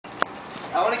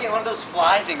I want to get one of those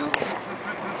fly things.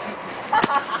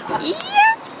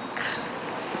 Yeah.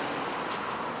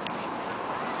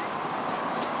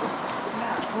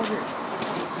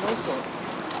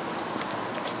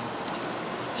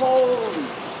 Holy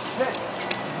shit.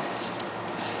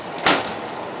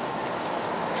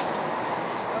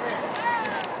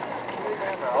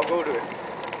 I'll go to it.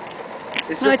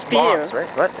 It's No, just it's video. moths, right?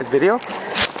 What? It's video?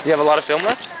 You have a lot of film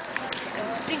left?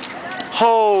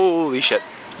 Holy shit.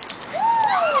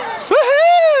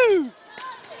 Woohoo!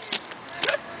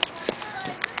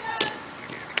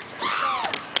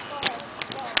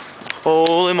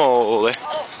 Holy moly.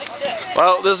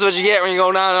 Well, this is what you get when you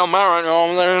go down on mountain.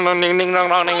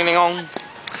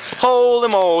 Holy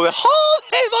moly.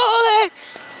 Holy moly!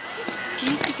 Do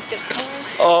you think it's a color?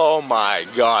 Oh my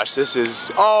gosh, this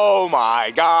is... Oh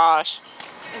my gosh.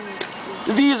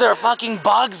 These are fucking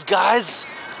bugs, guys.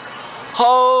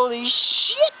 Holy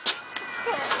shit.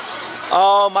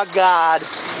 Oh my god.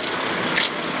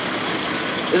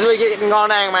 This is what you're getting going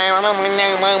down, man.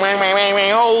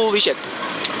 Holy shit.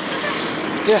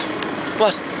 Yeah.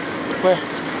 What? Where?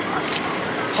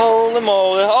 Holy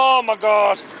moly. Oh my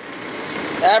god.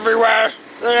 Everywhere.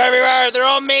 They're everywhere. They're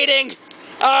all mating.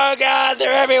 Oh god,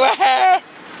 they're everywhere.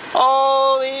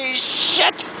 Holy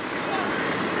shit.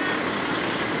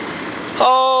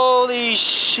 Holy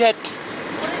shit.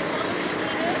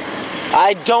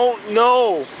 I don't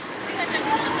know.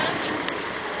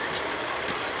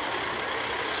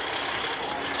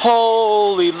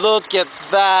 Holy, look at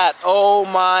that. Oh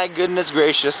my goodness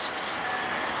gracious.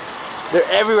 They're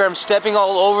everywhere. I'm stepping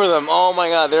all over them. Oh my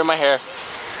god, they're in my hair.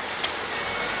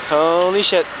 Holy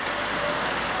shit.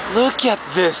 Look at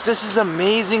this. This is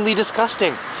amazingly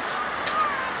disgusting.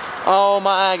 Oh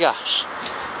my gosh.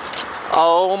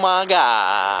 Oh my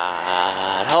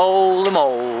god. Holy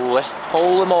moly.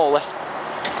 Holy moly.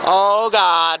 Oh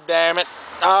god damn it.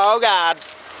 Oh god.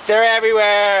 They're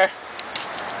everywhere.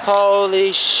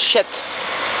 Holy shit.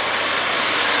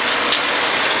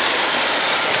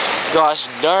 Gosh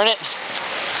darn it.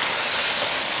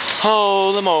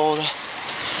 Holy moly.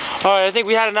 Alright, I think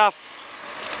we had enough.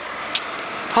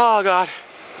 Oh god.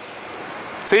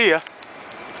 See ya.